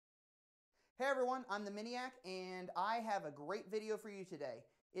Hey everyone, I'm the Miniac and I have a great video for you today.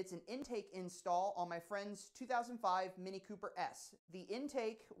 It's an intake install on my friend's 2005 Mini Cooper S. The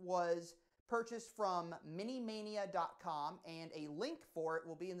intake was purchased from minimania.com and a link for it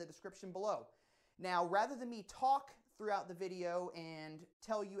will be in the description below. Now, rather than me talk throughout the video and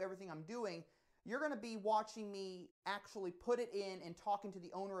tell you everything I'm doing, you're going to be watching me actually put it in and talking to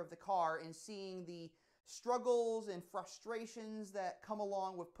the owner of the car and seeing the struggles and frustrations that come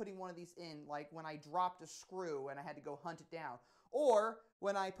along with putting one of these in, like when I dropped a screw and I had to go hunt it down, or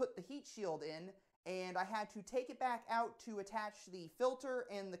when I put the heat shield in and I had to take it back out to attach the filter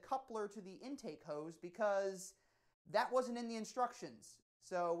and the coupler to the intake hose because that wasn't in the instructions.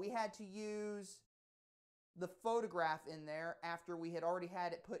 So we had to use the photograph in there after we had already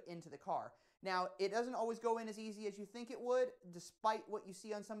had it put into the car. Now, it doesn't always go in as easy as you think it would, despite what you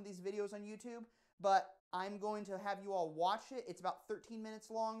see on some of these videos on YouTube, but I'm going to have you all watch it. It's about 13 minutes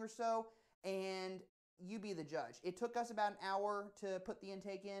long or so, and you be the judge. It took us about an hour to put the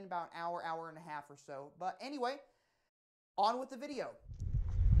intake in, about an hour, hour and a half or so. But anyway, on with the video.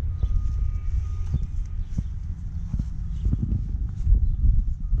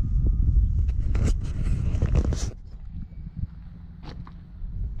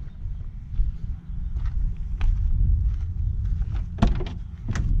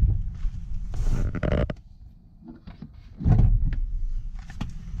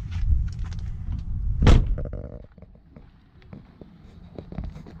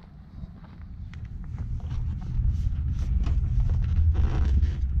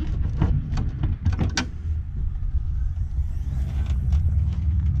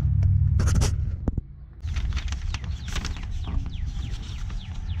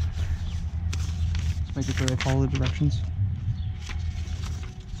 Make sure they follow the directions.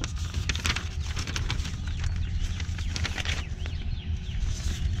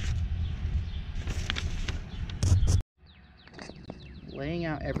 Laying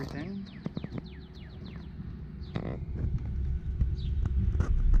out everything.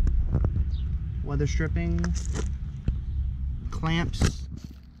 Weather stripping, clamps,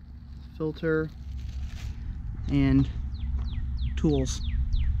 filter, and tools.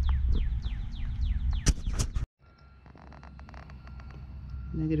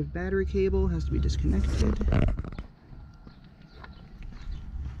 Negative battery cable has to be disconnected.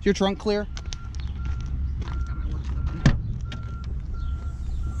 Is your trunk clear?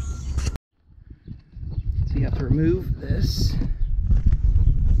 So you have to remove this.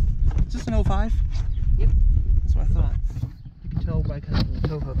 Is this an 05? Yep. That's what I thought. You can tell by kind of the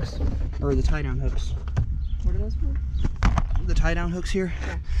tow hooks, or the tie-down hooks. What are those for? The tie-down hooks here.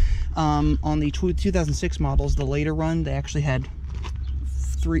 Yeah. On the 2006 models, the later run, they actually had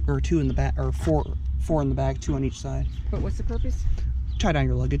 3 or 2 in the back, or four in the back, 2 on each side. But what's the purpose? Tie down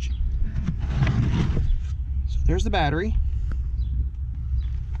your luggage. So there's the battery,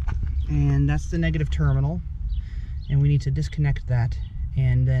 and that's the negative terminal, and we need to disconnect that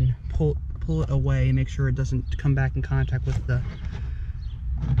and then pull it away and make sure it doesn't come back in contact with the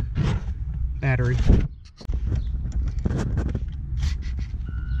battery.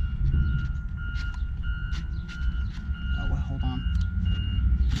 Oh well, hold on.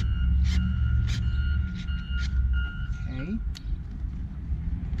 Okay.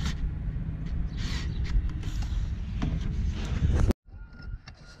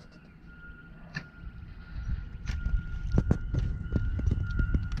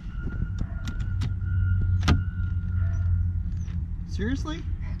 Seriously?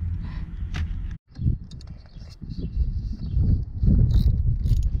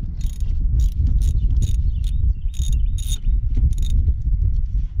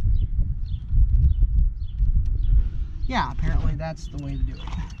 Yeah, apparently that's the way to do it.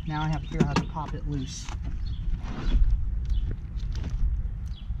 Now I have to figure out how to pop it loose.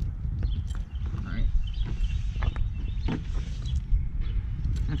 Alright.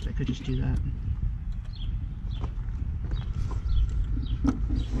 Actually, I could just do that.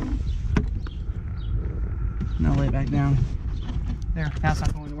 Now lay it back down. There, that's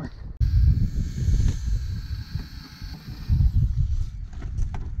not going anywhere.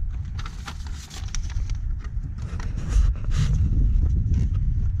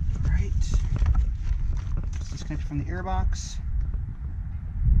 Alright. Disconnect from the airbox.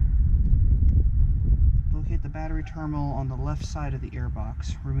 Locate the battery terminal on the left side of the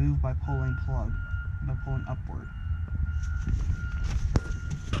airbox. Remove by pulling upward.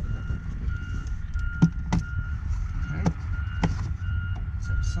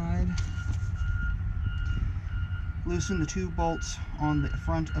 Side. Loosen the 2 bolts on the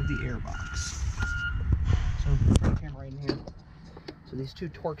front of the airbox. So put the camera right in here. So these two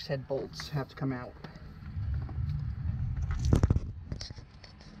Torx head bolts have to come out.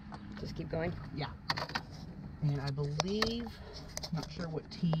 Just keep going. Yeah. And I believe, not sure what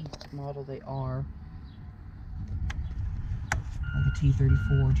T model they are. Like a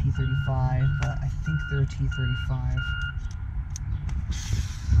T34, T35, but I think they're a T35.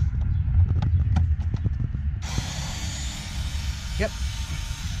 Yep.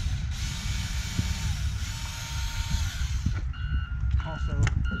 Also,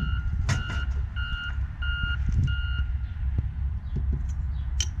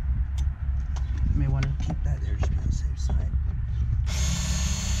 you may want to keep that there just to be on the safe side.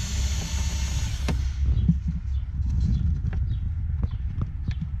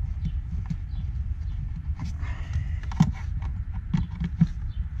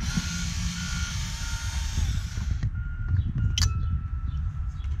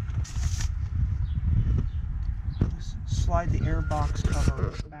 Slide the air box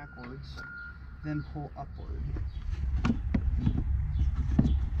cover backwards, then pull upward.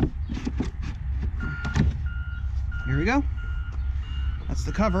 Here we go. That's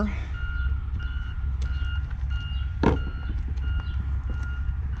the cover.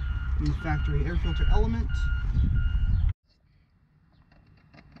 New factory air filter element.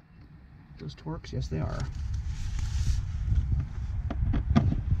 Those Torx, yes they are.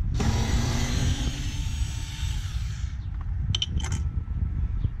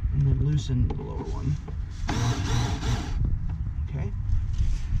 And then loosen the lower one. Okay.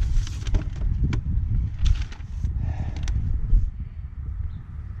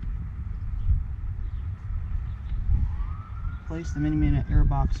 Place the Mini Mania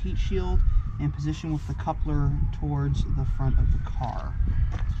airbox heat shield and position with the coupler towards the front of the car.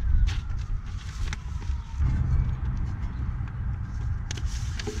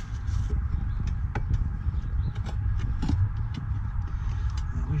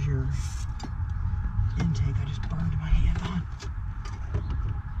 That was your intake I just burned my hand on.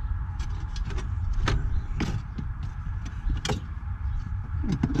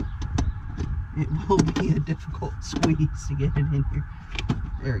 It will be a difficult squeeze to get it in here.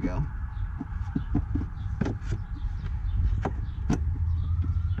 There we go.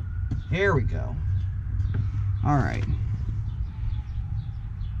 There we go. All right.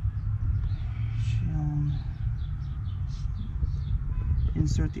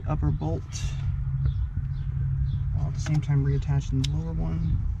 Insert the upper bolt while at the same time reattaching the lower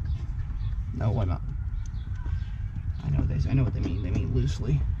one. No, why not? I know what they mean. They mean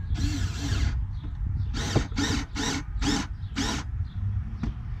loosely.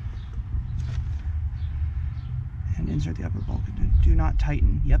 And insert the upper bolt. Do not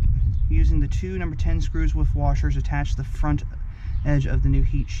tighten. Yep. Using the two number 10 screws with washers, attach the front edge of the new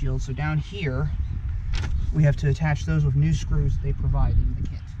heat shield. So down here, we have to attach those with new screws they provide in the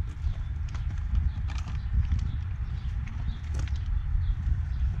kit.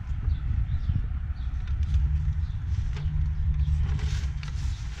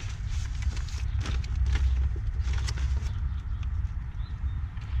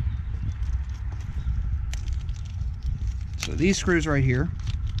 So these screws right here,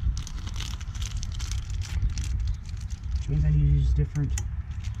 which means I need to use different.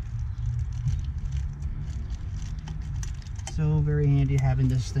 So very handy having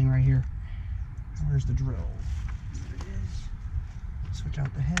this thing right here. Where's the drill? There it is. Switch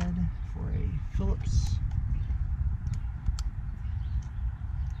out the head for a Phillips.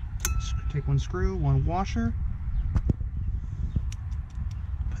 Take one screw, one washer,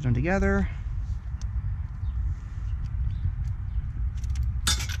 put them together.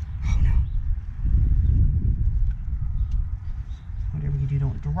 Oh no. Whatever you do,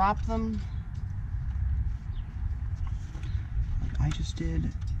 don't drop them. I just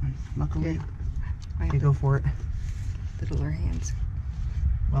did. Luckily, yeah. Okay, go for it. Littler hands.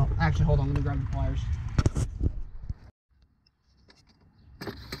 Well, actually, hold on. Let me grab the pliers.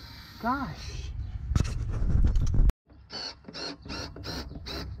 Gosh.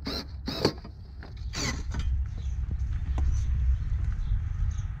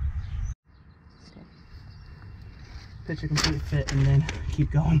 Pitch a complete fit and then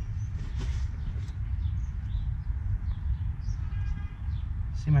keep going.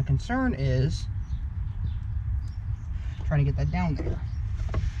 See, my concern is trying to get that down there.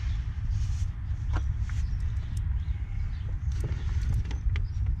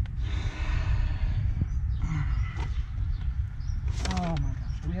 Oh my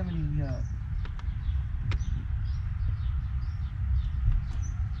gosh, do we have any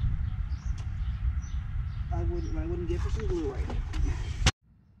I wouldn't get for some glue right now.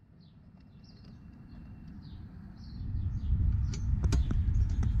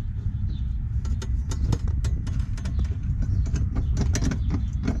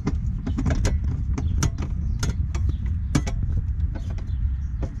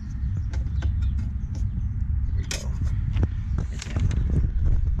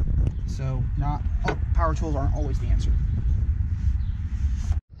 So not power tools aren't always the answer.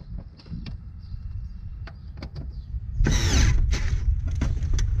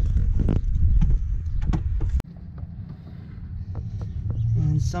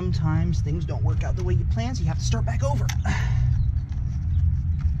 And sometimes things don't work out the way you plan, so you have to start back over.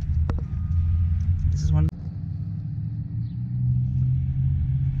 This is one.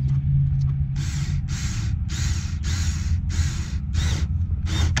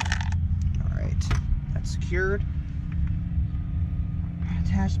 All right, that's secured.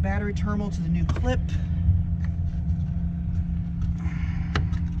 Attach the battery terminal to the new clip.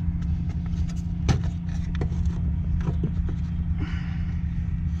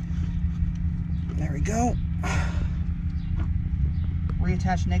 There we go.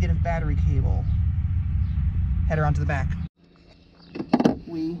 Reattach negative battery cable. Header onto the back.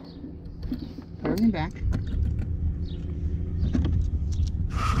 We put everything back.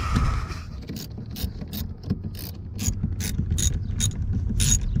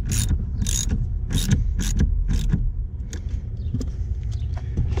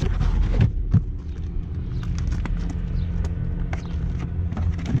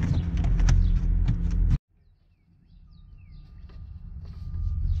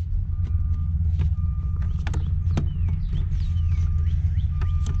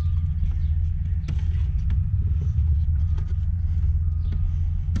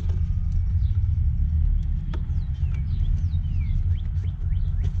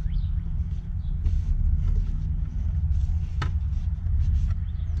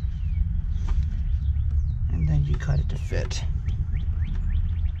 You cut it to fit.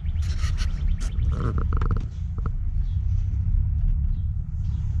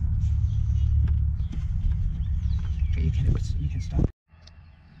 Okay, you can stop.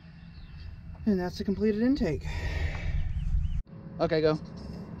 And that's the completed intake. Okay, go.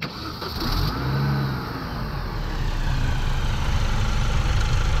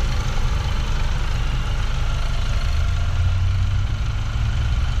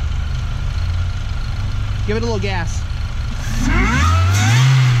 Give it a little gas.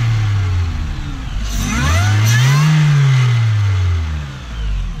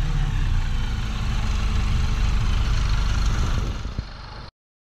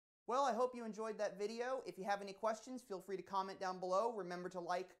 Well, I hope you enjoyed that video. If you have any questions, feel free to comment down below. Remember to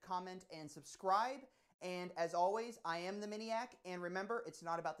like, comment, and subscribe. And as always, I am the Miniac, and remember, it's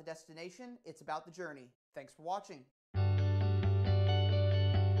not about the destination, it's about the journey. Thanks for watching.